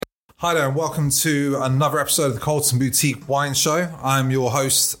Hi there and welcome to another episode of the Colton Boutique Wine Show. I'm your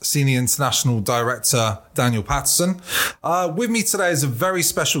host, Senior International Director, Daniel Patterson. With me today is a very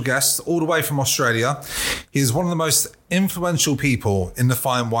special guest all the way from Australia. He is one of the most influential people in the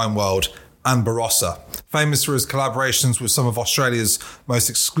fine wine world and Barossa. Famous for his collaborations with some of Australia's most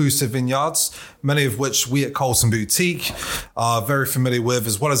exclusive vineyards, many of which we at Colton Boutique are very familiar with,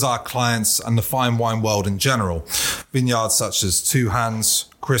 as well as our clients and the fine wine world in general. Vineyards such as Two Hands,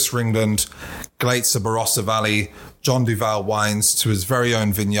 Chris Ringland, Glates of Barossa Valley, John Duval Wines, to his very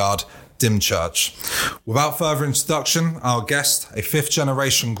own vineyard, Dymchurch. Without further introduction, our guest, a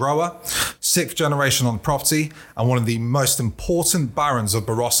fifth-generation grower, sixth generation on property, and one of the most important barons of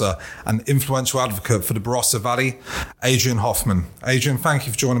Barossa, and influential advocate for the Barossa Valley, Adrian Hoffmann. Adrian, thank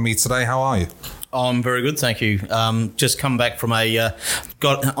you for joining me today. How are you? I'm very good, thank you. Just come back from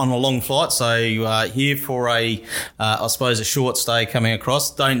got on a long flight, so here for I suppose a short stay coming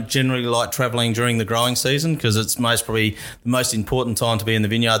across. Don't generally like travelling during the growing season because it's probably the most important time to be in the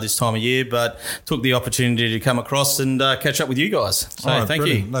vineyard this time of year, but took the opportunity to come across and catch up with you guys. So right, thank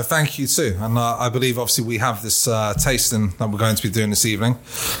brilliant. you. No, thank you too. And I believe obviously we have this tasting that we're going to be doing this evening,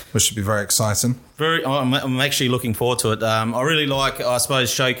 which should be very exciting. I'm actually looking forward to it. I really like, I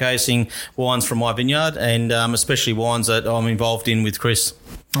suppose, showcasing wines from my vineyard and especially wines that I'm involved in with Chris.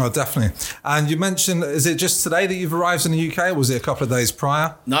 Oh, definitely. And you mentioned, is it just today that you've arrived in the UK? Or was it a couple of days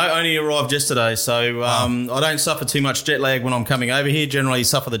prior? No, only arrived yesterday. So I don't suffer too much jet lag when I'm coming over here. Generally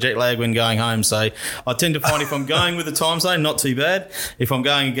suffer the jet lag when going home. So I tend to find if I'm going with the time zone, not too bad. If I'm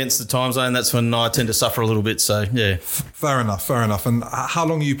going against the time zone, that's when I tend to suffer a little bit. So, yeah. Fair enough. And how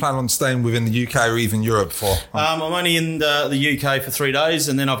long are you planning on staying within the UK or even Europe for? I'm only in the UK for 3 days,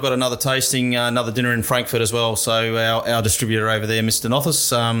 and then I've got another tasting, another dinner in Frankfurt as well. So our distributor over there, Mr.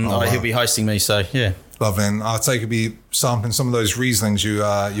 Nothis, wow. He'll be hosting me, so yeah. Lovely, and I'll take it be sampling some of those Rieslings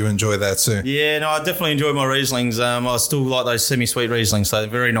you enjoy there too. Yeah, no, I definitely enjoy my Rieslings. I still like those semi-sweet Rieslings, so they're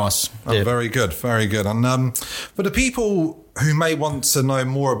very nice. Oh, yeah. Very good. And for the people who may want to know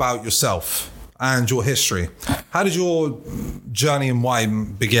more about yourself and your history, how did your journey in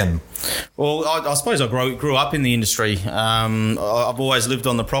wine begin? Well, I suppose I grew up in the industry. I've always lived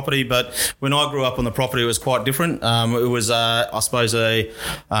on the property, but when I grew up on the property, it was quite different. It was, I suppose,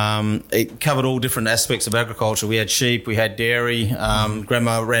 it covered all different aspects of agriculture. We had sheep, we had dairy,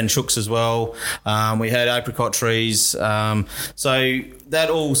 grandma ran chooks as well. We had apricot trees. So that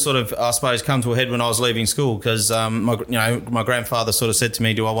all sort of, I suppose, come to a head when I was leaving school because, my grandfather sort of said to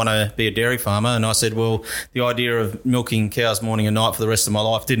me, do I want to be a dairy farmer? And I said, well, the idea of milking cows morning and night for the rest of my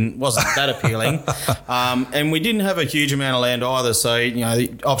life wasn't that appealing. And we didn't have a huge amount of land either. So,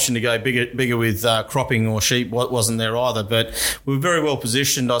 the option to go bigger with cropping or sheep wasn't there either. But we were very well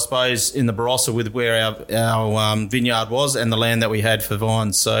positioned, I suppose, in the Barossa with where our vineyard was and the land that we had for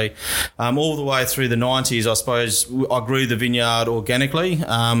vines. So all the way through the 90s, I suppose, I grew the vineyard organically.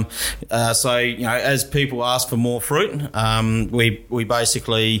 So, as people asked for more fruit, we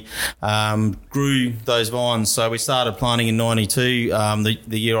basically grew those vines. So we started planting in 92,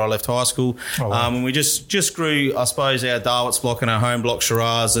 the year I left high school. Oh, wow. And we just grew, I suppose, our Darwit's block and our home block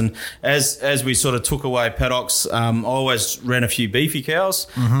Shiraz. And as we sort of took away paddocks, I always ran a few beefy cows.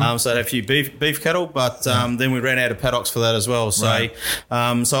 Mm-hmm. So I had a few beef cattle, but then we ran out of paddocks for that as well. So, right.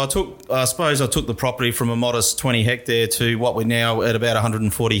 So I took the property from a modest 20 hectare to what we're now at about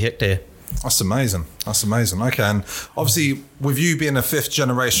 140 hectare. That's amazing. Okay, and obviously with you being a fifth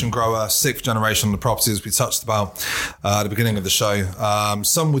generation grower, sixth generation on the property, as we touched about at the beginning of the show,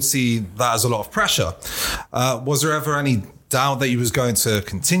 some would see that as a lot of pressure. Was there ever any doubt that you was going to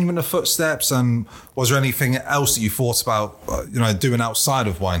continue in the footsteps, and was there anything else that you thought about doing outside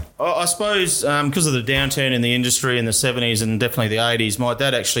of wine? I suppose because of the downturn in the industry in the 70s and definitely the 80s, my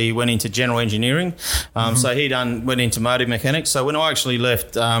dad actually went into general engineering. So he went into motor mechanics. So when I actually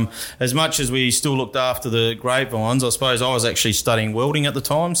left, as much as we still looked after the grapevines, I suppose I was actually studying welding at the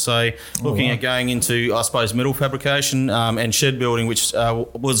time. So looking at going into, I suppose, metal fabrication and shed building, which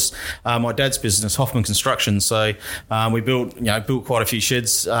was my dad's business, Hoffmann Construction. So we built quite a few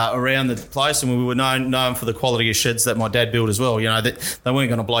sheds around the place, and we were known for the quality of sheds that my dad built as well. They weren't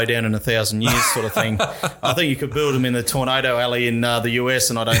going to blow down in 1,000 years sort of thing. I think you could build them in the tornado alley in the US,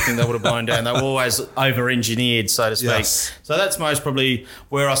 and I don't think they would have blown down. They were always over-engineered, so to speak. Yes. So that's most probably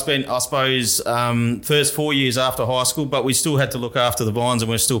where I spent, I suppose, first 4 years after high school, but we still had to look after the vines, and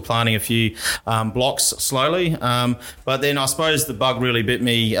we're still planting a few blocks slowly. But then I suppose the bug really bit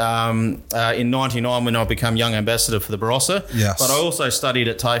me in 99 when I became young ambassador for the Barossa. Barossa. Yes. But I also studied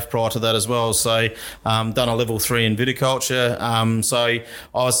at TAFE prior to that as well. So done a level 3 in viticulture. So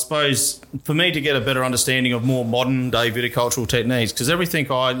I suppose for me to get a better understanding of more modern day viticultural techniques, because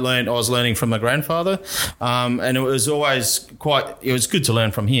everything I was learning from my grandfather, and it was always it was good to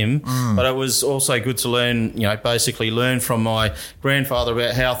learn from him, but it was also good to learn, basically learn from my grandfather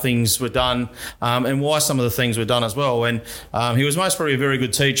about how things were done, and why some of the things were done as well. And he was most probably a very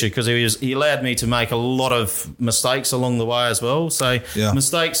good teacher, because he allowed me to make a lot of mistakes along the way as well. So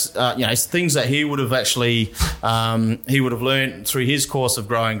mistakes, things that he would have actually learned through his course of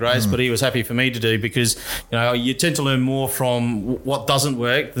growing grapes, but he was happy for me to do, because you tend to learn more from what doesn't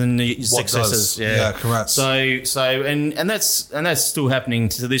work than the successes. Yeah, correct. So and that's still happening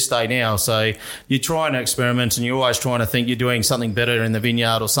to this day now. So you're trying to experiment, and you're always trying to think you're doing something better in the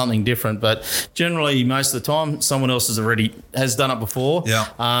vineyard or something different. But generally, most of the time, someone else has done it before. Yeah.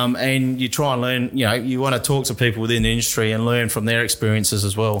 And you try and learn. You want to talk to people within the industry and learn from their experiences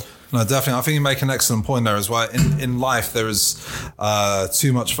as well. No, definitely. I think you make an excellent point there as well. In life, there is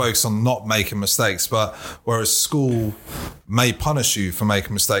too much focus on not making mistakes, but whereas school may punish you for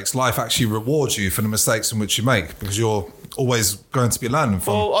making mistakes, life actually rewards you for the mistakes in which you make, because you're always going to be learning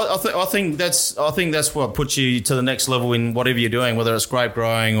from. Well, I think that's what puts you to the next level in whatever you're doing, whether it's grape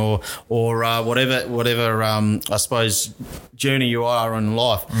growing or whatever I suppose journey you are in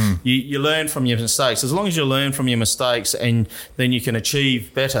life. You learn from your mistakes. As long as you learn from your mistakes, and then you can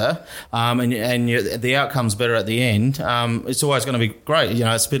achieve better, and the outcome's better at the end. It's always going to be great.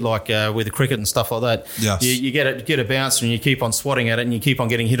 It's a bit like with the cricket and stuff like that. Yes. You get a bouncer and you keep on swatting at it, and you keep on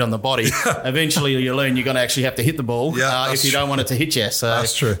getting hit on the body. Eventually, you learn you're going to actually have to hit the ball. If you don't want it to hit you. So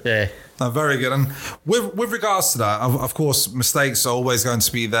that's true. Yeah. No, very good. And with regards to that, of course, mistakes are always going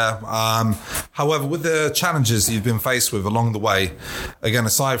to be there. However, with the challenges you've been faced with along the way, again,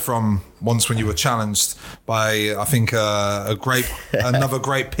 aside from once when you were challenged by, I think, another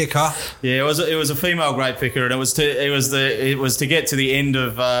grape picker. Yeah, it was a female grape picker, and it was to get to the end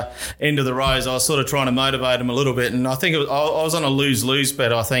of the rows. I was sort of trying to motivate them a little bit, and I think I was on a lose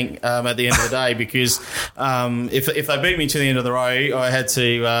bet. I think at the end of the day, because if they beat me to the end of the row, I had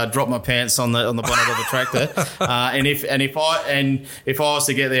to drop my pants on the bonnet of the tractor, and if I was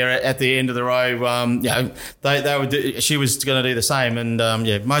to get there at the end of the row, they would. She was going to do the same, and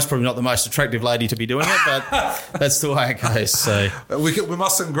most probably not the most attractive lady to be doing it, but that's the way it goes. So we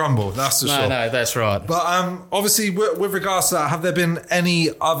mustn't grumble. That's for sure. No, that's right. But obviously, with regards to that, have there been any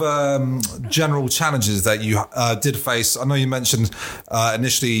other general challenges that you did face? I know you mentioned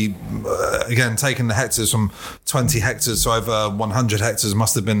initially, again, taking the hectares from 20 hectares to over 100 hectares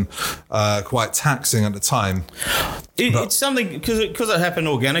must have been quite taxing at the time. It's something, because it happened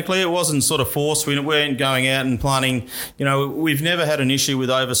organically. It wasn't sort of forced. We weren't going out and planting. We've never had an issue with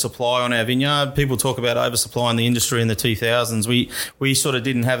oversupply on our vineyard. People talk about oversupply in the industry in the 2000s. We sort of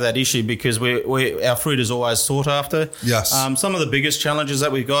didn't have that issue, because our fruit is always sought after. Yes. Some of the biggest challenges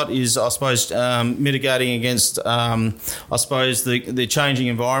that we've got is, I suppose, mitigating against, I suppose, the changing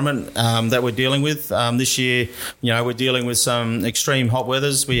environment that we're dealing with. This year, we're dealing with some extreme hot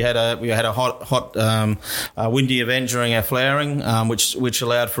weathers. We had a hot windy event during our flowering, which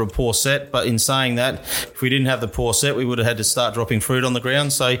allowed for a poor set. But in saying that, if we didn't have the poor set, we would have had to start dropping fruit on the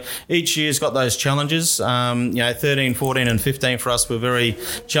ground. So each year's got those challenges. 13, 14 and 15 for us were very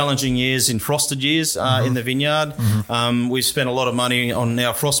challenging years in frosted years in the vineyard. We've spent a lot of money on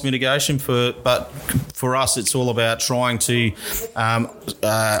our frost mitigation, but for us it's all about trying to,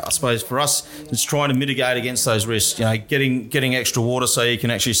 I suppose for us, it's trying to mitigate against those risks, getting extra water so you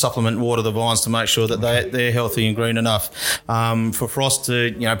can actually supplement water the vines to make sure that they're healthy and green enough for frost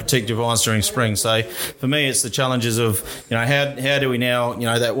to protect your vines during spring. So for me, it's the challenges of how do we now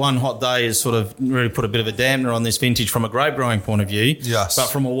that one hot day has sort of really put a bit of a dampener on this vintage from a grape growing point of view. Yes. But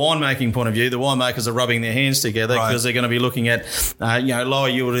from a winemaking point of view, the winemakers are rubbing their hands together because they're going to be looking at lower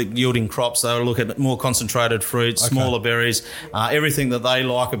yielding crops. They'll look at more concentrated fruit, smaller berries, everything that they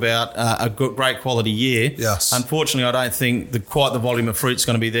like about a great quality year. Yes. Unfortunately, I don't think quite the volume of fruit's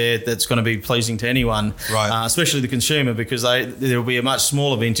going to be there that's going to be pleasing to anyone, especially the consumer, because there will be a much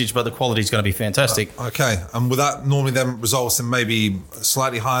smaller vintage, but the quality is going to be fantastic. Okay, and will that normally then result in maybe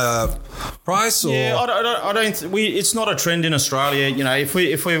slightly higher price? Or? Yeah, I don't. It's not a trend in Australia.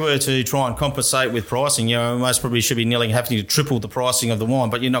 If we were to try and compensate with pricing, we most probably should be nearly having to triple the pricing of the wine,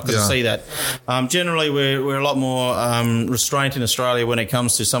 but you're not going to see that. Generally, we're a lot more restrained in Australia when it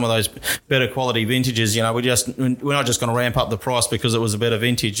comes to some of those better quality vintages. We're not just going to ramp up the price because it was a better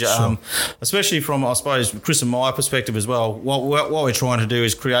vintage. Sure. Especially from, I suppose, Chris and my my perspective as well, what we're trying to do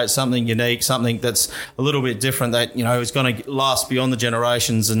is create something unique, something that's a little bit different that, is going to last beyond the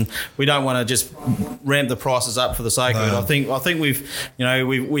generations. And we don't want to just ramp the prices up for the sake of it. I think we've,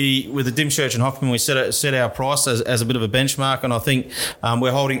 we with the Dimchurch and Hoffmann, we set our price as a bit of a benchmark. And I think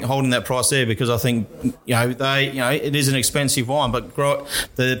we're holding that price there because I think, it is an expensive wine, but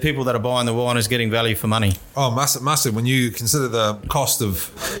the people that are buying the wine is getting value for money. Oh, massive. When you consider the cost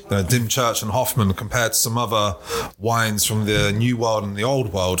of Dimchurch and Hoffmann compared to some other wines from the New World and the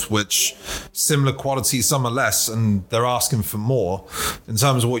Old World, which similar quality, some are less, and they're asking for more in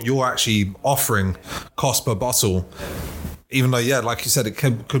terms of what you're actually offering cost per bottle. Even though, like you said, it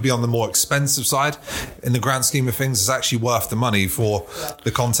could be on the more expensive side, in the grand scheme of things, it's actually worth the money for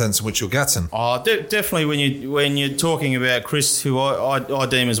the contents which you're getting. Oh, definitely. When you're talking about Chris, who I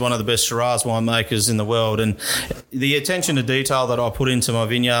deem as one of the best Shiraz winemakers in the world, and the attention to detail that I put into my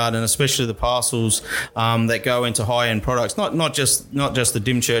vineyard, and especially the parcels that go into high end products, not just the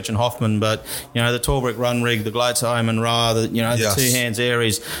Dimchurch and Hoffmann, but the Torbrick Runrig, the Glatzheim and Ra, the Two Hands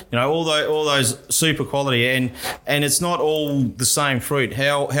Aries, all those super quality, and it's not all the same fruit.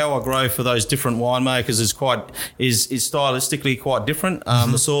 How I grow for those different winemakers is stylistically quite different.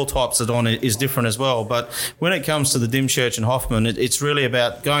 The soil types that on it is different as well. But when it comes to the Dimchurch and Hoffmann, it's really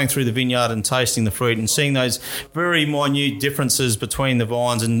about going through the vineyard and tasting the fruit and seeing those very minute differences between the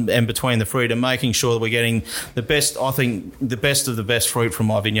vines and between the fruit, and making sure that we're getting the best of the best fruit from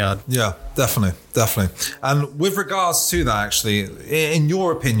my vineyard. Yeah, definitely. And with regards to that, actually, in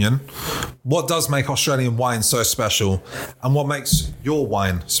your opinion, what does make Australian wine so special, and what makes your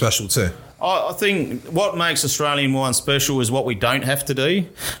wine special too? I think what makes Australian wine special is what we don't have to do.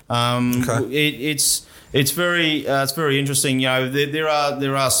 It's very interesting. There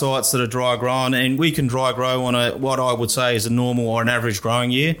are sites that are dry grown, and we can dry grow on what I would say is a normal or an average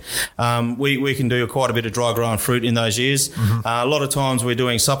growing year. We can do quite a bit of dry grown fruit in those years. A lot of times we're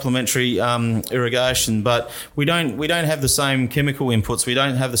doing supplementary irrigation, but we don't have the same chemical inputs. We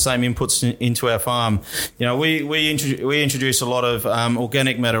don't have the same inputs into our farm. We introduce a lot of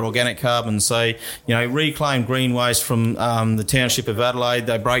organic matter, organic carbon. So reclaimed green waste from the township of Adelaide.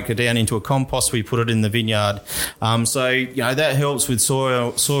 They break it down into a compost. We put it in the vineyard. That helps with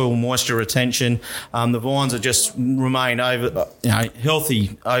soil moisture retention. The vines are just remain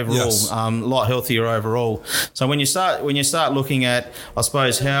healthy overall, yes. A lot healthier overall. So when you start looking at, I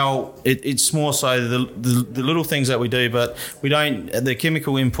suppose, how it's more so the little things that we do, but we don't, the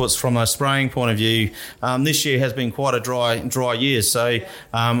chemical inputs from a spraying point of view. This year has been quite a dry year, so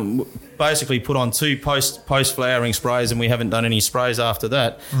basically put on 2 post flowering sprays, and we haven't done any sprays after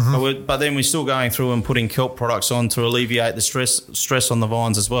that. But then we're still going through and putting kelp products on to alleviate the stress on the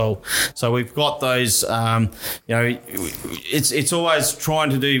vines as well. So we've got those. It's always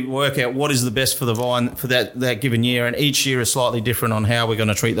trying to work out what is the best for the vine for that given year, and each year is slightly different on how we're going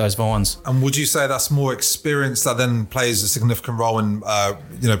to treat those vines. And would you say that's more experience that then plays a significant role in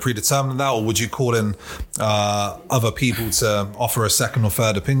predetermining that, or would you call in other people to offer a second or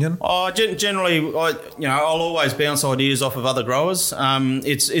third opinion? Generally, I'll always bounce ideas off of other growers.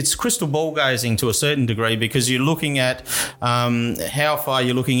 It's crystal ball gazing to a certain degree, because you're looking at how far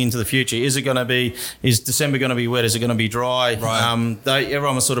you're looking into the future. Is December going to be wet? Is it going to be dry? Right.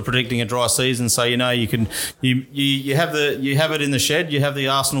 Everyone was sort of predicting a dry season, so you have it in the shed. You have the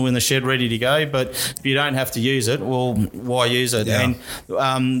arsenal in the shed ready to go, but if you don't have to use it, well, why use it? Yeah.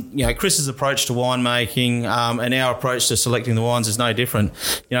 And Chris's approach to winemaking and our approach to selecting the wines is no different.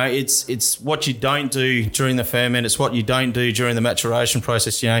 It's what you don't do during the ferment. It's what you don't do during the maturation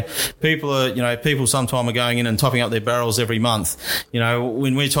process. People sometimes are going in and topping up their barrels every month.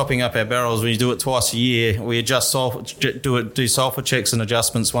 When we're topping up our barrels, we do it twice a year. We adjust do sulfur checks and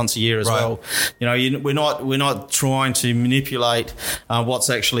adjustments once a year as well. We're not trying to manipulate what's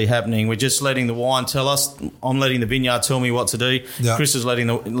actually happening. We're just letting the wine tell us. I'm letting the vineyard tell me what to do. Yeah. Chris is letting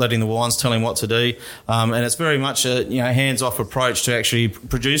the wines tell him what to do. And it's very much a hands-off approach to actually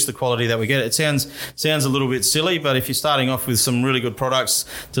produce the quality that we get. It sounds a little bit silly, but if you're starting off with some really good products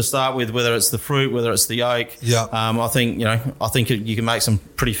to start with, whether it's the fruit, whether it's the oak, I think you can make some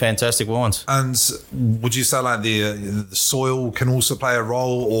pretty fantastic wines. And would you say like the soil can also play a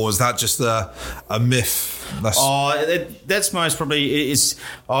role, or is that just a myth? That's most probably is.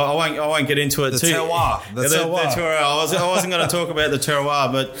 I won't get into it. The too. terroir. The terroir. I wasn't going to talk about the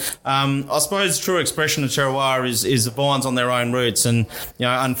terroir, but I suppose true expression of terroir is the vines on their own roots, and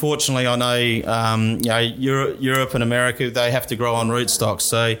unfortunately, I know Europe and America, they have to grow on rootstocks.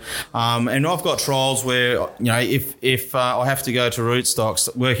 So, and I've got trials where if I have to go to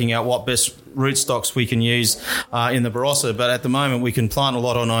rootstocks, working out what best rootstocks we can use in the Barossa, but at the moment we can plant a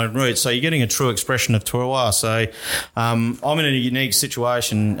lot on our own roots. So you're getting a true expression of terroir. So I'm in a unique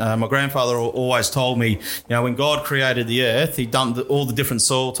situation. My grandfather always told me, when God created the earth, he dumped all the different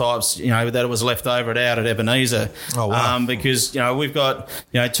soil types, that was left over out at Ebenezer. Oh, wow. Because, we've got,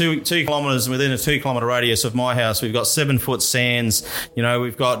 2 kilometres within a 2 kilometre radius of my house. We've got 7-foot sands.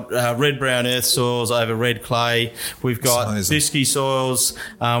 We've got red-brown earth soils over red clay. We've got bisky soils.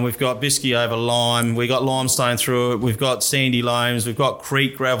 We've got bisky over lime. We've got limestone through it. We've got sandy loams. We've got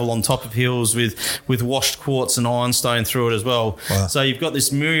creek gravel on top of hills with washed quartz and ironstone through it as well. Wow. So you've got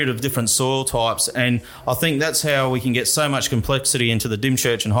this myriad of different soil types, and I think that's how we can get so much complexity into the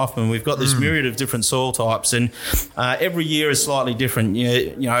Dymchurch and Hoffmann. We've got this myriad of different soil types, and every year is slightly different.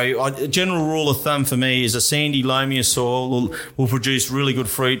 A general rule of thumb for me is a sandy, loamier soil will produce really good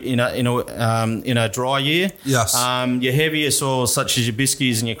fruit in a dry year. Yes. Your heavier soils, such as your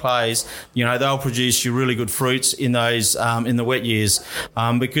biskies and your clays, they'll produce you really good fruits in those in the wet years,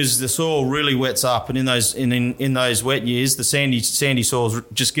 because the soil really wets up, and in those wet years, the sandy soils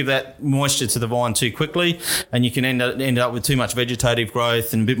just give that moisture to the vine too quickly, and you can end up with too much vegetative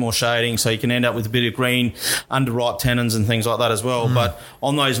growth and a bit more shading. So you can end up with a bit of green, underripe tannins and things like that as well. But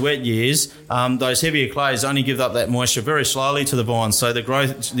on those wet years, those heavier clays only give up that moisture very slowly to the vine, so the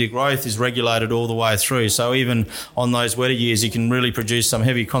growth is regulated all the way through. So even on those wetter years, you can really produce some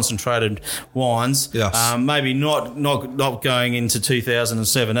heavy concentrated wines. Yes. Maybe not going into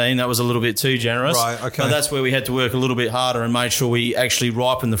 2017. That was a little bit too generous. Right. Okay. But that's where we had to work a little bit harder and make sure we actually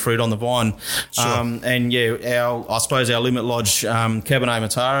ripen the fruit on the vine. Sure. I suppose our limit lodge Cabernet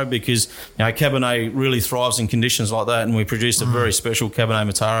Mataro, because Cabernet really thrives in conditions like that, and we produced a very special Cabernet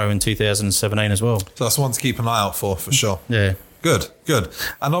Mataro in 2017 as well. So that's one to keep an eye out for sure. Yeah. Good.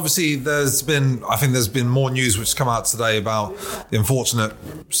 And obviously there's been more news which has come out today about the unfortunate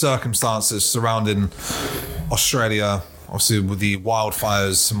circumstances surrounding Australia, obviously with the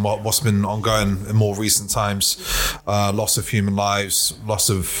wildfires and what's been ongoing in more recent times, loss of human lives, loss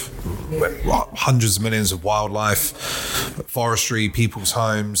of hundreds of millions of wildlife, forestry, people's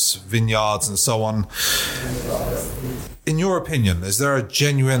homes, vineyards and so on. In your opinion, is there a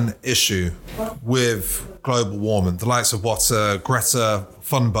genuine issue with global warming, the likes of what Greta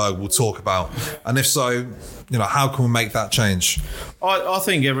Thunberg will talk about? And if so, how can we make that change? I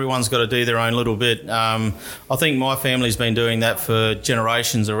think everyone's got to do their own little bit. I think my family's been doing that for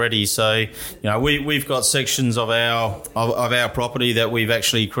generations already. So, we've got sections of our property that we've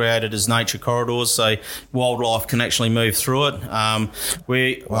actually created as nature corridors, so wildlife can actually move through it.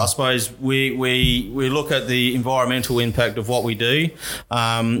 I suppose we look at the environmental impact of what we do.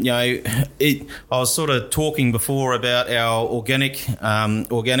 I was sort of talking before about our organic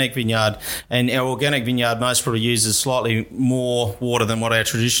vineyard, and our organic vineyard most probably uses slightly more water than what our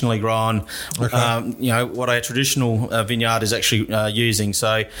traditionally grown, what our traditional vineyard is actually using.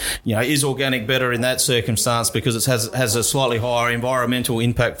 So, is organic better in that circumstance because it has a slightly higher environmental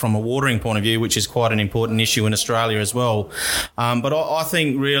impact from a watering point of view, which is quite an important issue in Australia as well. But I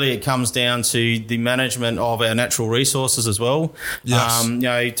think really it comes down to the management of our natural resources as well. Yes.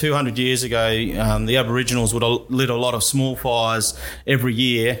 200 years ago, the Aboriginals would have lit a lot of small fires every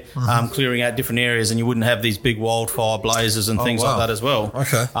year, clearing out different areas, and you wouldn't have these big wildfire blazes and things like that as well.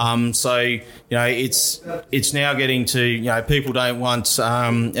 Okay. So it's now getting to people don't want,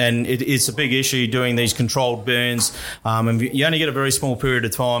 and it's a big issue doing these controlled burns. And you only get a very small period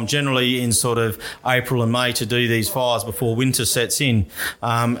of time, generally in sort of April and May, to do these fires before winter sets in.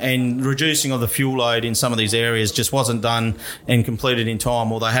 And reducing of the fuel load in some of these areas just wasn't done and completed in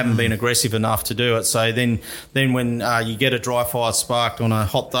time, or they haven't been aggressive enough to do it. So then when you get a dry fire sparked on a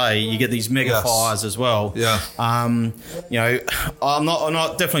hot day, you get these mega fires as well. Yeah. I'm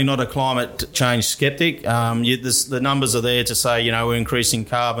definitely not a climate change skeptic. The numbers are there to say, we're increasing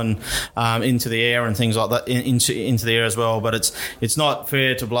carbon into the air and things like that, into the air as well. But it's not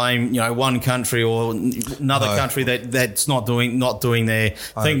fair to blame one country or another country that's not doing their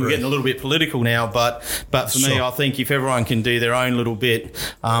thing. We're getting a little bit political now, but for me, I think if everyone can do their own little bit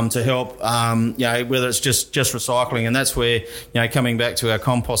to help, whether it's just recycling, and that's where coming back to our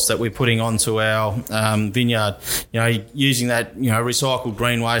compost that we're putting onto our vineyard, using that recycled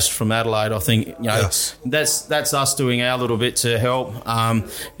green waste from Adelaide, I think that's us doing our little bit to help.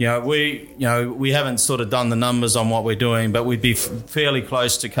 We haven't sort of done the numbers on what we're doing, but we'd be fairly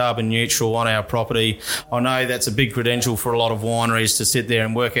close to carbon neutral on our property. I know that's a big credential for a lot of wineries to sit there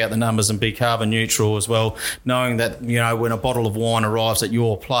and work out the numbers and be carbon neutral as well, knowing that when a bottle of wine arrives at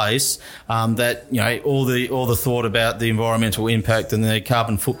your place, that all the thought about the environmental impact and the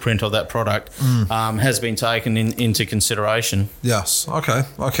carbon footprint of that product has has been taken into consideration. Yes. Okay.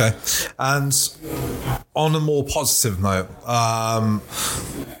 And on a more positive note,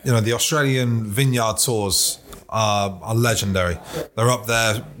 the Australian vineyard tours are legendary. They're up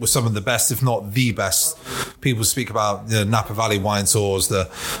there with some of the best, if not the best. People speak about the Napa Valley wine tours, the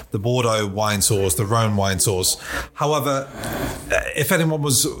Bordeaux wine tours, the Rhone wine tours. However, if anyone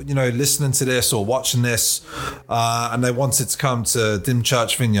was, listening to this or watching this, and they wanted to come to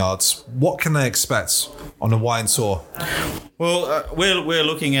Dymchurch Vineyards, what can they expect on a wine tour? Well, we're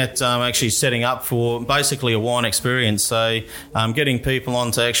looking at actually setting up for basically a wine experience. So getting people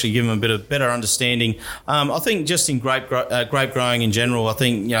on to actually give them a bit of better understanding. I think just in grape growing in general, I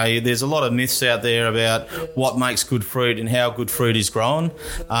think there's a lot of myths out there about what makes good fruit and how good fruit is grown.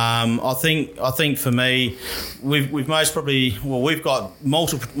 I think for me, we've got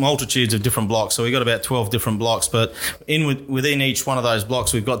multitudes of different blocks. So we've got about 12 different blocks, but within each one of those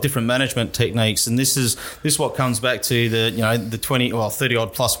blocks, we've got different management techniques, and this is what comes back to the 20 or 30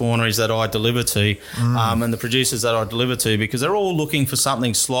 odd plus wineries that I deliver to, and the producers that I deliver to, because they're all looking for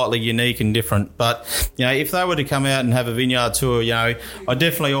something slightly unique and different. But if they were to come out and have a vineyard tour, I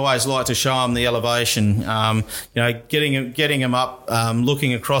definitely always like to show them the elevation. Getting them up,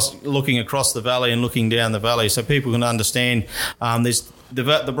 looking across the valley and looking down the valley, so people can understand. The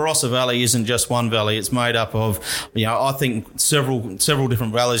Barossa Valley isn't just one valley. It's made up of, I think several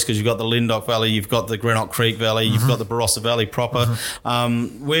different valleys, because you've got the Lindock Valley, you've got the Greenock Creek Valley, you've got the Barossa Valley proper.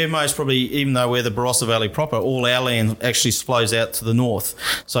 We're most probably, even though we're the Barossa Valley proper, all our land actually flows out to the north.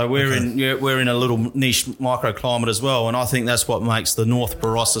 So we're in a little niche microclimate as well, and I think that's what makes the North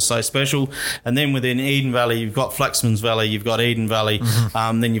Barossa so special. And then within Eden Valley, you've got Flaxman's Valley, you've got Eden Valley,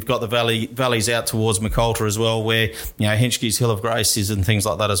 then you've got the valleys out towards McCulter as well, where Henschke's Hill of Grace is, and things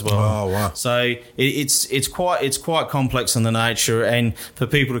like that as well. Oh wow! So it's quite complex in the nature, and for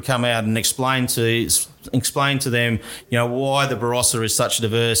people to come out and explain to them, why the Barossa is such a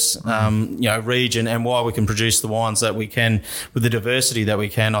diverse, region, and why we can produce the wines that we can with the diversity that we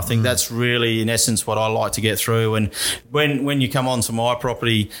can. I think that's really, in essence, what I like to get through. And when you come onto my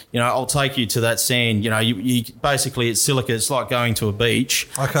property, I'll take you to that sand. You basically, it's silica. It's like going to a beach.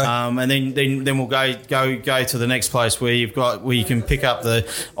 Okay. And then we'll go to the next place where you can pick up the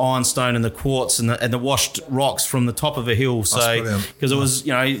ironstone and the quartz and the washed rocks from the top of a hill. So because it was,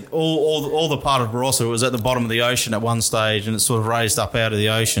 all the part of Barossa, it was at the bottom of the ocean at one stage, and it's sort of raised up out of the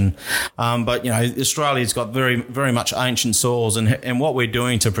ocean. But Australia's got very, very much ancient soils, and what we're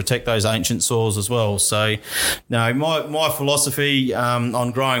doing to protect those ancient soils as well. So, my philosophy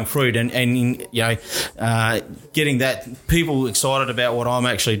on growing fruit and getting that people excited about what I'm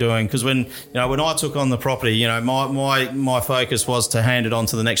actually doing, because when I took on the property, my focus was to hand it on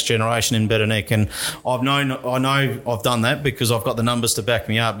to the next generation in Better-Neck, and I know I've done that because I've got the numbers to back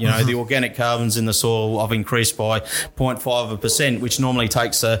me up. The organic carbons in the soil I've increased by 0.5%, which normally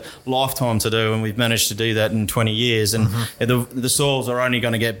takes a lifetime to do, and we've managed to do that in 20 years. And the soils are only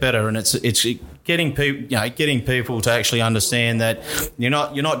going to get better, and it's getting people to actually understand that you're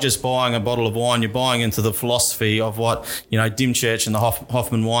not just buying a bottle of wine, you're buying into the philosophy of what Dymchurch and the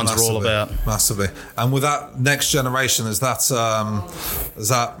Hoffmann wines are all about. Massively. And with that next generation, is that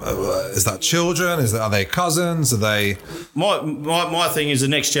children? Are they cousins? Are they? My thing is the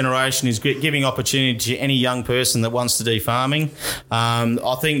next generation is giving opportunity to any young person that wants to do farming.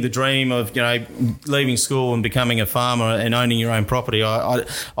 I think the dream of leaving school and becoming a farmer and owning your own property, I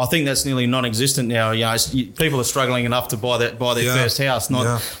think that's nearly non-existent now. People are struggling enough to buy their first house,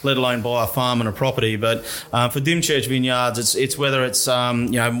 let alone buy a farm and a property. But for Dymchurch Vineyards, it's whether it's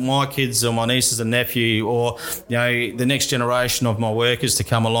my kids or my nieces and nephew, or the next generation of my workers to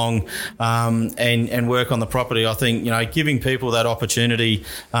come along and work on the property. I think giving people that opportunity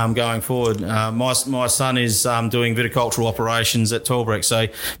going forward. My son is doing viticultural operations at Torbreck, so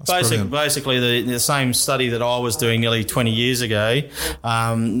basically the same study that I was doing nearly 20 years ago.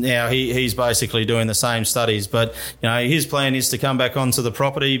 Now he's basically doing the same studies, but his plan is to come back onto the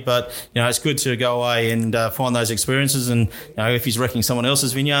property. But it's good to go away and find those experiences. And if he's wrecking someone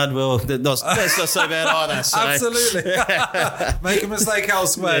else's vineyard, well, that's not so bad either. So. Absolutely, make a mistake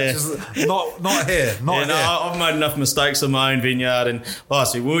elsewhere, just not here. I've made enough mistakes on my own vineyard, and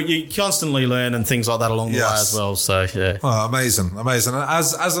honestly, you constantly learn and things like that along the way as well. So yeah. Oh, amazing. And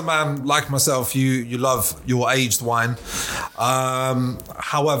as a man like myself, you love your aged wine.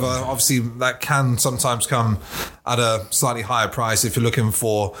 However, obviously that can sometimes come at a slightly higher price if you're looking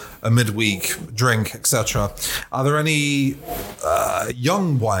for a midweek drink, etc. Are there any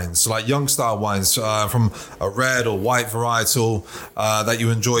young wines, like young style wines from a red or white varietal that you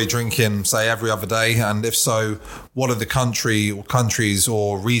enjoy drinking, say, every other day? And if so, what are the countries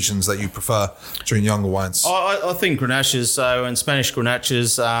or regions that you prefer during younger wines? I think Grenaches, and Spanish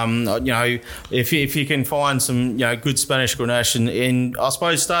Grenaches. If you can find some good Spanish Grenache, and I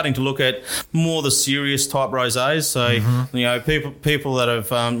suppose starting to look at more the serious type rosés. So people that have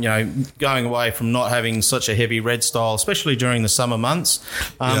going away from not having such a heavy red style, especially during the summer months.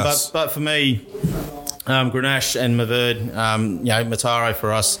 Yes. But for me, Grenache and Mourvèdre, Mataro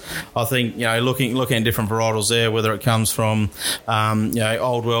for us. I think looking at different varietals there, whether it comes from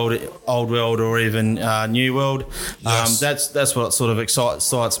old world or even new world. Yes. That's what sort of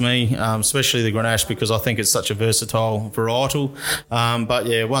excites me, especially the Grenache, because I think it's such a versatile varietal. But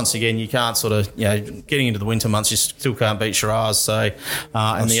yeah, once again, you can't sort of getting into the winter months, you still can't beat Shiraz. So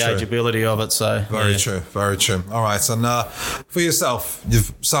and the true. ageability of it. So very true. All right, and for yourself,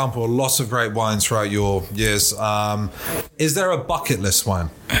 you've sampled lots of great wines throughout your years. Is there a bucket list wine?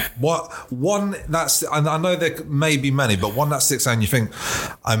 What one that's, and I know there may be many, but one that sticks out and you think,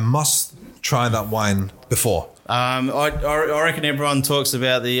 I must try that wine before? I reckon everyone talks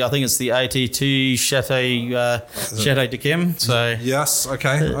about I think it's the AT2 Chateau de Chem. So yes,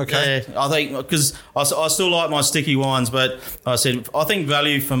 okay. I think because I still like my sticky wines, but I think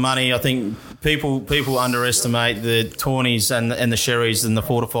value for money. I think people underestimate the Tawneys and the Sherrys and the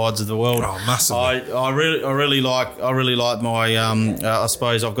fortifieds of the world. Oh, massively. I really like my. I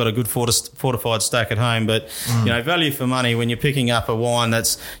suppose I've got a good fortified stack at home, but value for money when you're picking up a wine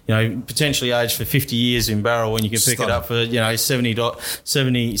that's potentially aged for 50 years in barrel, and you can pick it up for 70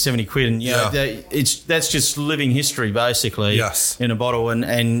 quid, and that's just living history basically. Yes. In a bottle, and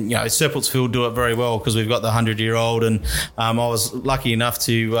Seppeltsfield do it very well because we've got the 100-year-old, and I was lucky enough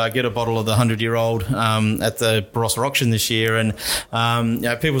to get a bottle of the 100-year-old at the Barossa auction this year, and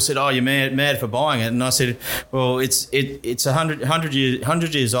people said, "Oh, you're mad for buying it," and I said, "Well, it's 100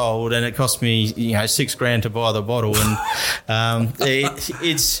 years old, and it cost me $6,000 to buy the bottle, and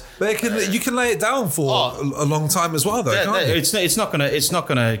it's." But you can lay it down for a long time as well, though, can't you? It's not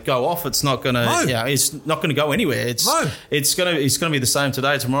gonna go off. It's not gonna it's not gonna go anywhere. It's gonna be the same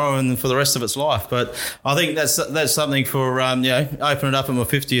today, tomorrow, and for the rest of its life. But I think that's something for open it up at my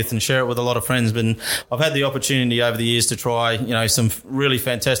 50th and share it with a lot of friends. But I've had the opportunity over the years to try some really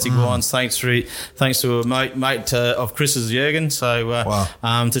fantastic wines, thanks to a mate of Chris's, Jürgen. So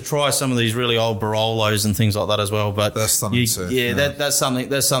to try some of these really old Barolos and things like that as well. But that's something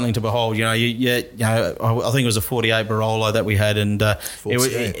that's something to behold. I think it was a 48 Barolo that we had, and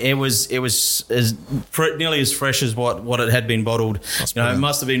it was nearly as fresh as what it had been bottled. It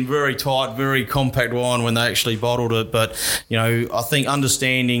must have been very tight, very compact wine when they actually bottled it. But I think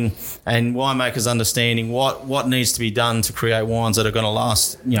understanding and winemakers understanding what needs to be done to create wines that are going to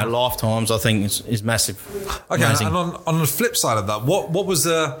last lifetimes, I think is massive. Okay, amazing. and on the flip side of that, what was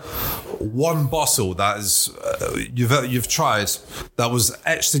the one bottle that is you've tried that was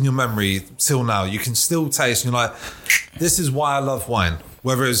etched in your memory till now? You can still taste, and you're like, this is why I love wine.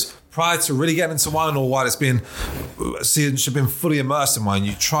 Whether it's prior to really getting into wine or while it's been fully immersed in wine,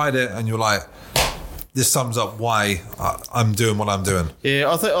 you tried it and you're like, this sums up why I'm doing what I'm doing. Yeah,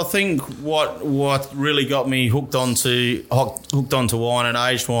 I think what really got me hooked onto wine and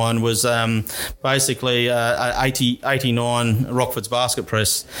aged wine was basically 89 Rockford's Basket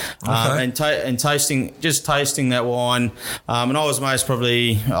Press, and tasting that wine. And I was most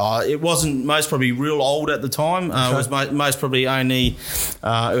probably it wasn't most probably real old at the time. It was most probably only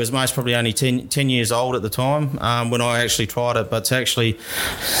 10 years old at the time when I actually tried it. But actually,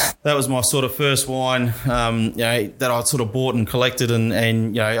 that was my sort of first wine. That I sort of bought and collected and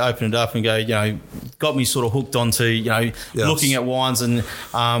opened it up and got me sort of hooked onto looking at wines, and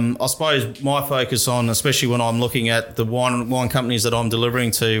I suppose my focus on, especially when I'm looking at the wine companies that I'm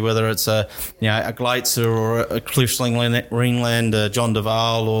delivering to, whether it's a Gleitzer or a Cliffs Ringland, a John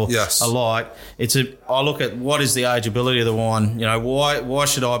Duval or a Light, I look at what is the ageability of the wine. Why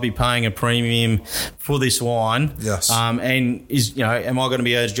should I be paying a premium for this wine? Yes. And am I going to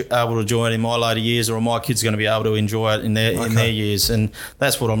be able to enjoy it in my later years, or are my kids going to be able to enjoy it in their years? And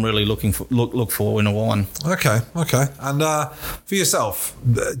that's what I'm really look for in a wine. Okay. And for yourself,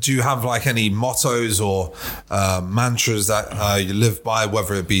 do you have like any mottos or mantras that you live by,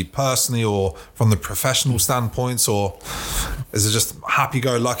 whether it be personally or from the professional standpoints, or Is it just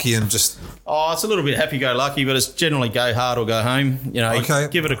happy-go-lucky and just... Oh, it's a little bit happy-go-lucky, but it's generally go hard or go home.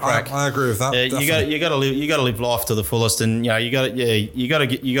 Give it a crack. I agree with that. You got to live life to the fullest, and you got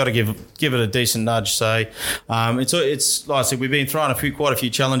to give it a decent nudge. So it's like I said, we've been throwing quite a few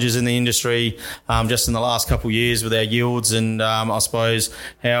challenges in the industry just in the last couple of years with our yields, and I suppose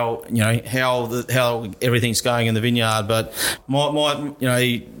how everything's going in the vineyard. But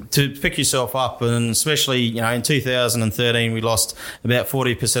to pick yourself up, and especially in 2013 we lost about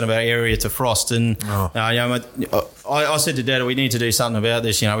 40% of our area to frost, and I said to Dad, we need to do something about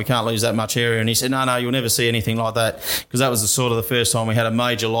this. We can't lose that much area, and he said, no, you'll never see anything like that, because that was the first time we had a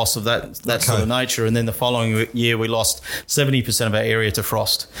major loss of that sort of nature. And then the following year we lost 70% of our area to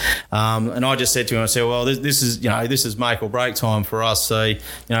frost, and I just said to him, I said, well, this is make or break time for us. So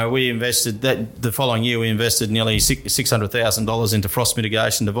we invested that the following year, we invested nearly $600,000 into frost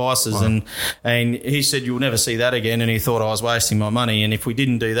mitigation devices. Wow. and he said, you'll never see that again, and he thought I was wasting my money, and if we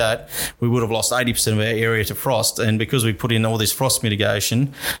didn't do that we would have lost 80% of our area to frost. And because we put in all this frost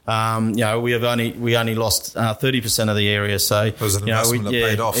mitigation, we only lost 30% of the area. So it was an investment that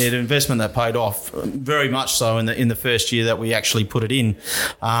paid off. An investment that paid off very much so in the first year that we actually put it in.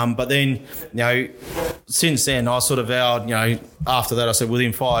 But then since then I sort of vowed, after that I said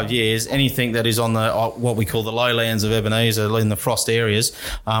within 5 years, anything that is on the what we call the lowlands of Ebenezer in the frost areas,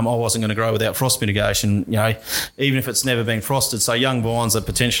 I wasn't going to grow without frost mitigation. Even if it's never been frosted. So young vines that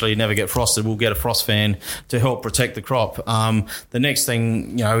potentially never get frosted will get a frost fan to help protect the crop. The next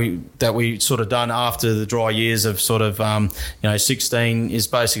thing that we sort of done after the dry years of 16 is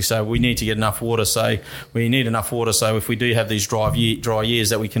basically, so we need to get enough water. So we need enough water. So if we do have these dry years,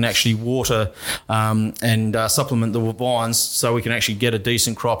 that we can actually water and supplement the vines, so we can actually get a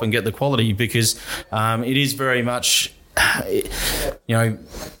decent crop and get the quality, because it is very much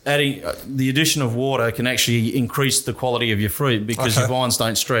adding the addition of water can actually increase the quality of your fruit, because your vines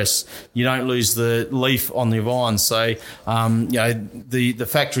don't stress. You don't lose the leaf on your vines. So, the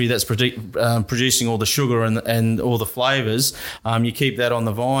factory that's producing all the sugar and all the flavours, you keep that on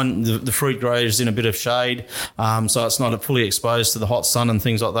the vine. The fruit grows in a bit of shade, so it's not fully exposed to the hot sun and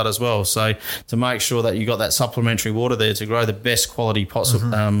things like that as well. So to make sure that you got that supplementary water there to grow the best quality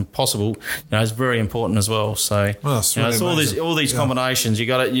possible, is very important as well. So. It's all these combinations. You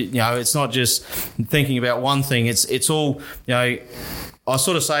got to, it's not just thinking about one thing. It's all, I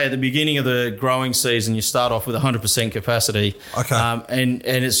sort of say at the beginning of the growing season, you start off with 100% capacity. Okay.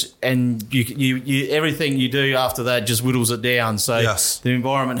 And you everything you do after that just whittles it down. So the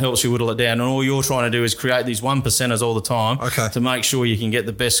environment helps you whittle it down, and all you're trying to do is create these 1%ers all the time to make sure you can get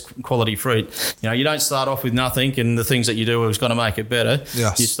the best quality fruit. You don't start off with nothing, and the things that you do is going to make it better.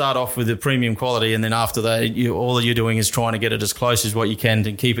 Yes. You start off with the premium quality, and then after that, all you're doing is trying to get it as close as what you can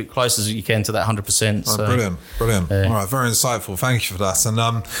and keep it close as you can to that 100%. Oh, brilliant. All right, very insightful. Thank you for that. And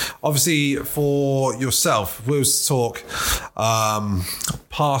obviously for yourself, if we was to talk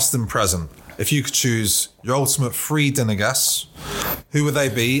past and present, if you could choose your ultimate 3 dinner guests, who would they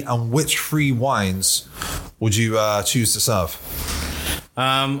be, and which 3 wines would you choose to serve?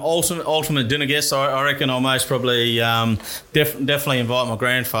 Ultimate dinner guest, I reckon I'll most probably definitely invite my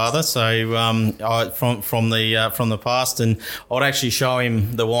grandfather. So from the past, and I'd actually show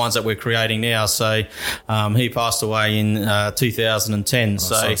him the wines that we're creating now. So he passed away in 2010.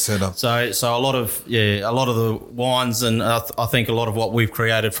 So a lot of the wines, and I think a lot of what we've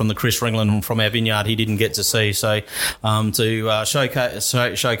created from the Chris Ringland from our vineyard, he didn't get to see. So to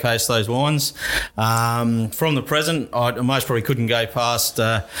showcase those wines. From the present, I most probably couldn't go past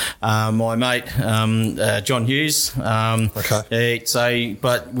my mate John Hughes.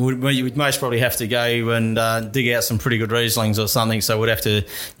 But we'd most probably have to go and dig out some pretty good Rieslings or something. So we'd have to,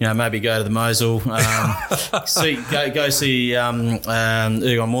 maybe go to the Mosel, go see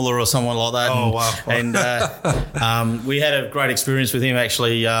Ergon Muller or someone like that. Oh, wow. And we had a great experience with him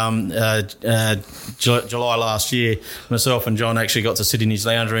actually. July last year, myself and John actually got to sit in his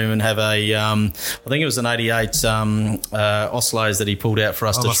lounge room and have I think it was an 88 Oslos that he pulled out for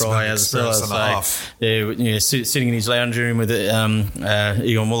us to try as a seller. So, sitting in his lounge room with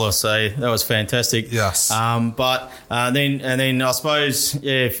Egon Muller, so that was fantastic. Yes. But then I suppose,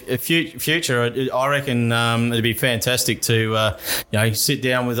 future, I reckon it'd be fantastic to sit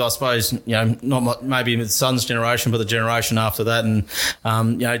down with, I suppose, not maybe with the son's generation, but the generation after that, and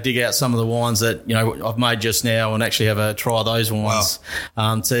dig out some of the wines that I've made just now, and actually have a try those wines.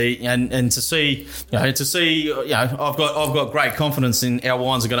 Wow. To see, I've got great confidence in our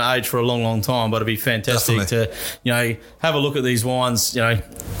wines are going to age for a long, long time, but it'd be fantastic to have a look at these wines,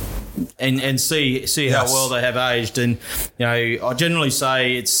 and see how well they have aged. And I generally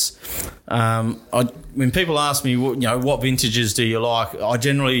say it's When people ask me, what vintages do you like, I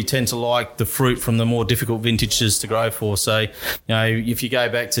generally tend to like the fruit from the more difficult vintages to grow for. So, if you go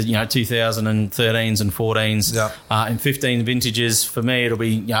back to 2013s and 14s and 15 vintages, for me it'll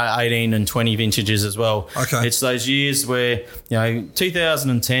be 18 and 20 vintages as well. Okay, it's those years where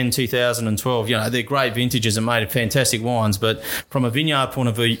 2010, 2012, they're great vintages and made fantastic wines, but from a vineyard point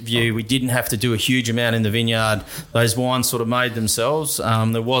of view, we didn't have to do a huge amount in the vineyard. Those wines sort of made themselves.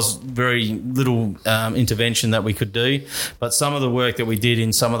 There was very little intervention that we could do, but some of the work that we did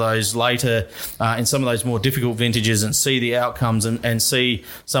in some of those later, in some of those more difficult vintages, and see the outcomes and see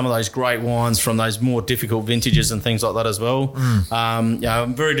some of those great wines from those more difficult vintages and things like that as well.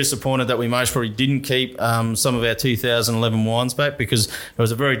 I'm very disappointed that we most probably didn't keep some of our 2011 wines back, because it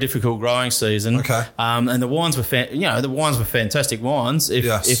was a very difficult growing season. Okay, and the wines were fantastic wines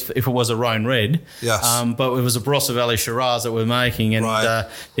if it was a Rhone Red. Yes, but it was a Barossa Valley Shiraz that we're making, and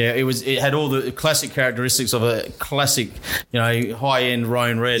it had all the classic characteristics of a classic, high end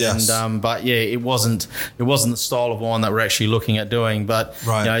Rhone Red, and it wasn't the style of wine that we're actually looking at doing. But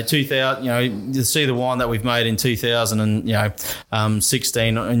 2000, you see the wine that we've made in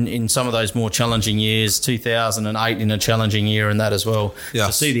 2016 in some of those more challenging years, 2008 in a challenging year, and that as well. Yes.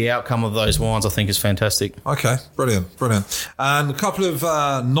 To see the outcome of those wines, I think is fantastic. Okay, brilliant. And a couple of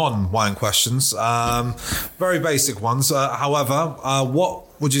non-wine questions, very basic ones. However, what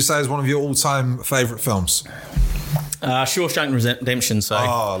would you say is one of your all-time favourite films? Shawshank Redemption. So,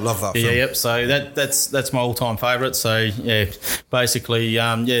 I love that film. Yep. So that's my all-time favourite. So basically,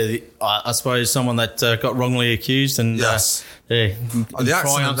 I suppose someone that got wrongly accused and triumphed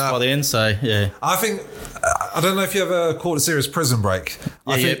by the end. So I think, I don't know if you ever caught the series Prison Break.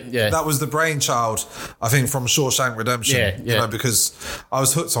 I think that was the brainchild, I think, from Shawshank Redemption. Because I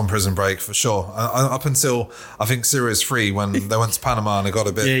was hooked on Prison Break for sure. Up until I think series 3, when they went to Panama and it got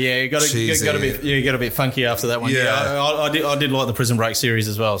a bit it got a bit funky after that one. I did like the Prison Break series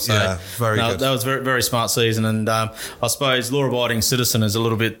as well. So very good. That was very, very smart season, and I suppose Law Abiding Citizen is a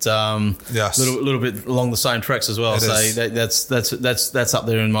little bit little bit along the same tracks as well. That's up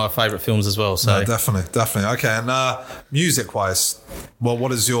there in my favourite films as well. So definitely. Okay, and music-wise,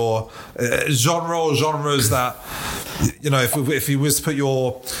 what is your genres that, if you was to put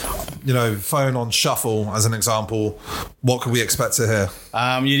your, phone on shuffle as an example, what could we expect to hear?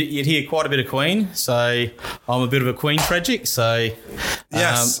 You'd hear quite a bit of Queen. So I'm a bit of a Queen tragic. So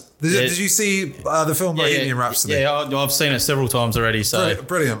yes. Did you see the film Bohemian Rhapsody? Yeah, I've seen it several times already. So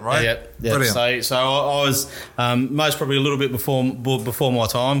brilliant, right? Yeah. Brilliant. So I was most probably a little bit before my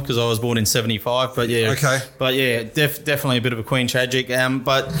time, because I was born in 75. But definitely a bit of a Queen tragic.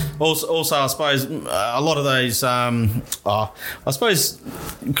 But also I suppose a lot of those I suppose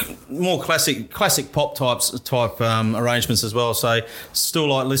more classic pop type arrangements as well. So still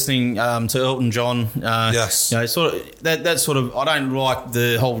like listening to Elton John. Sort of that sort of, I don't like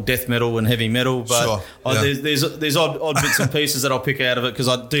the whole death metal and heavy metal, but there's odd bits and pieces that I'll pick out of it, because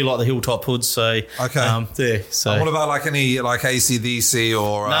I do like the Hilltop Hoods. So So what about like any like AC/DC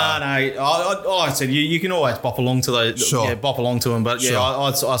or? No. I said you can always bop along to those. Sure. Yeah, bop along to them. But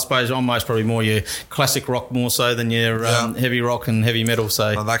I suppose I'm most probably more your classic rock more so than your heavy rock and heavy metal.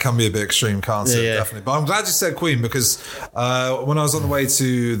 So that can be a bit extreme, can't it? Definitely. But I'm glad you said Queen, because when I was on the way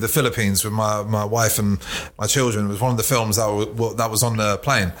to the Philippines with my wife and my children, it was one of the films that was on the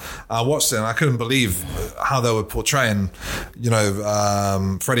plane. I watched it and I couldn't believe how they were portraying,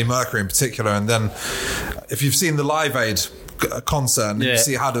 Freddie Mercury in particular. And then if you've seen the Live Aid concert and you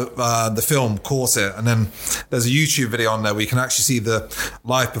see how the film caught it, and then there's a YouTube video on there where you can actually see the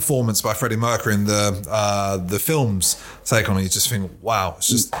live performance by Freddie Mercury and the film's take on it. You just think, wow, it's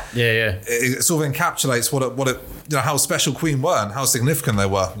just it sort of encapsulates what it how special Queen were and how significant they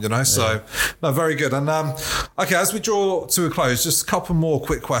were, so no, very good. And okay, as we draw to a close, just a couple more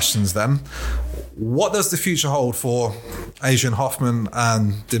quick questions then. What does the future hold for Adrian Hoffmann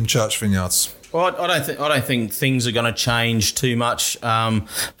and Dymchurch Vineyards? Well, I don't think things are going to change too much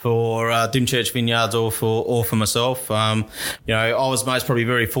for Dymchurch Vineyards or for myself. I was most probably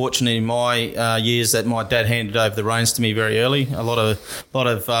very fortunate in my years that my dad handed over the reins to me very early. A lot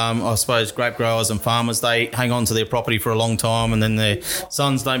of I suppose grape growers and farmers, they hang on to their property for a long time, and then their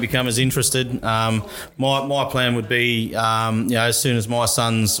sons don't become as interested. My plan would be, as soon as my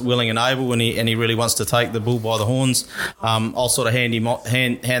son's willing and able, and he really wants to take the bull by the horns, I'll sort of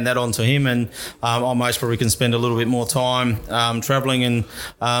hand that on to him, and I most probably can spend a little bit more time travelling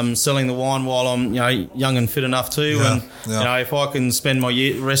and selling the wine while I'm young and fit enough to. And if I can spend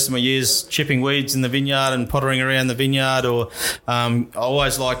rest of my years chipping weeds in the vineyard and pottering around the vineyard, or I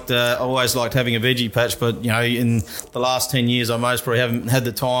always liked having a veggie patch, but in the last 10 years I most probably haven't had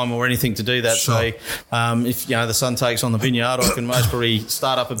the time or anything to do that. Sure. So if the sun takes on the vineyard, I can most probably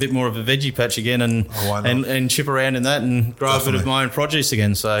start up a bit more of a veggie patch again and chip around in that and grow a bit of my own produce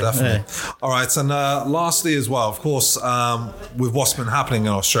again. So definitely. All right, and lastly as well, of course, with what's been happening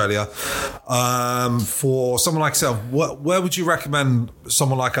in Australia, for someone like yourself, where would you recommend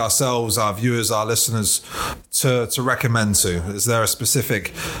someone like ourselves, our viewers, our listeners, to recommend to? Is there a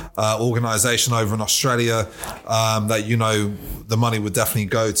specific organisation over in Australia that the money would definitely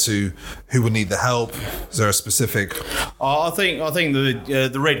go to? Who would need the help? Is there a specific? I think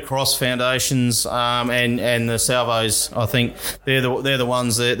the Red Cross foundations and the Salvos, I think they're the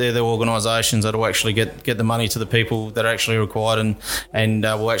ones, they're the organisations that will actually get the money to the people that are actually required and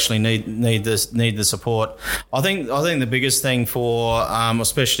will actually need the support. I think the biggest thing for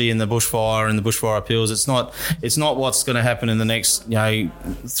especially in the bushfire and the bushfire appeals, it's not what's going to happen in the next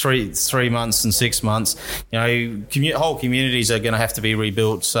 3 months and 6 months. Whole communities are going to have to be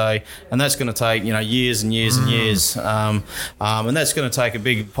rebuilt. So, and that's going to take years and years and years, and that's going to take a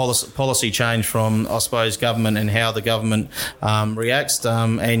big policy change from, I suppose, government and how the government reacts.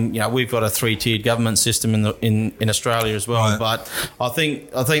 And we've got a 3-tiered government system in Australia as well. Right. But I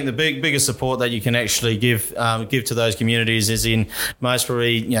think the biggest support that you can actually give to those communities is in most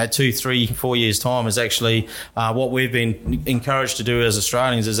probably 2, 3, 4 years time is actually what we've been encouraged to do as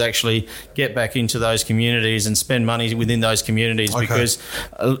Australians is actually get back into those communities and spend money within those communities. Okay. Because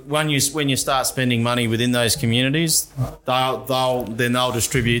when you start spending money within those communities, they'll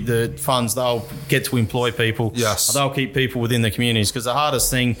distribute the funds, they'll get to employ people. Yes. They'll keep people within the communities, because the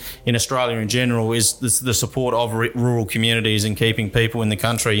hardest thing in Australia in general is the support of rural communities and keeping people in the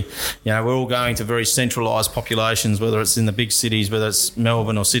country. We're all going to very centralised populations, whether it's in the big cities, whether it's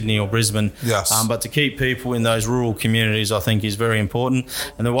Melbourne or Sydney or Brisbane. Yes. But to keep people in those rural communities, I think, is very important.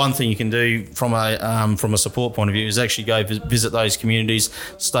 And the one thing you can do from a support point of view is actually go visit those communities,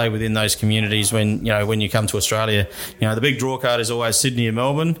 stay within those communities when you come to Australia. The big draw card is always Sydney and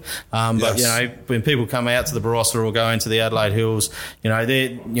Melbourne. But yes. When people come out to the Barossa or go into the Adelaide Hills,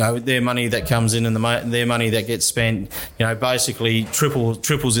 their money that comes in and their money that gets spent, basically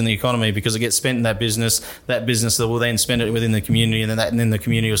triples in the economy, because it gets spent in that business that will then spend it within the community, and then the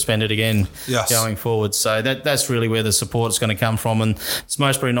community will spend it again. Yes. Going forward. So that's really where the support is going to come from, and it's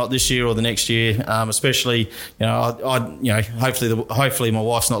most probably not this year or the next year. Especially, hopefully my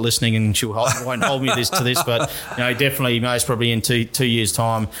wife's not listening and she won't hold me to this, but definitely most probably in two years'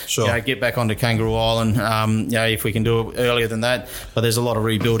 time. Sure. Get back onto Kangaroo Island. If we can do it earlier than that, but there's a lot of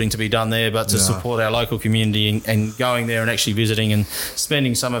rebuilding to be done there. But to support our local community and going there and actually visiting and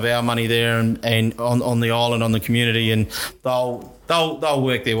spending some of our money there and on the island, on the community, and they'll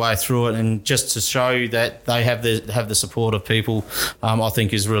work their way through it, and just to show that they have the support of people, I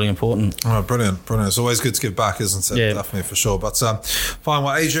think is really important. Oh, brilliant. It's always good to give back, isn't it? Yeah. Definitely, for sure. But fine.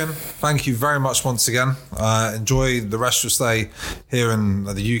 Well, Adrian, thank you very much once again. Enjoy the rest of your stay here in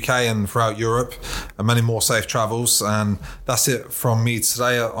the UK and throughout Europe, and many more safe travels. And that's it from me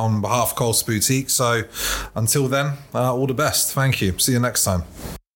today on behalf of Colts Boutique. So until then, all the best. Thank you. See you next time.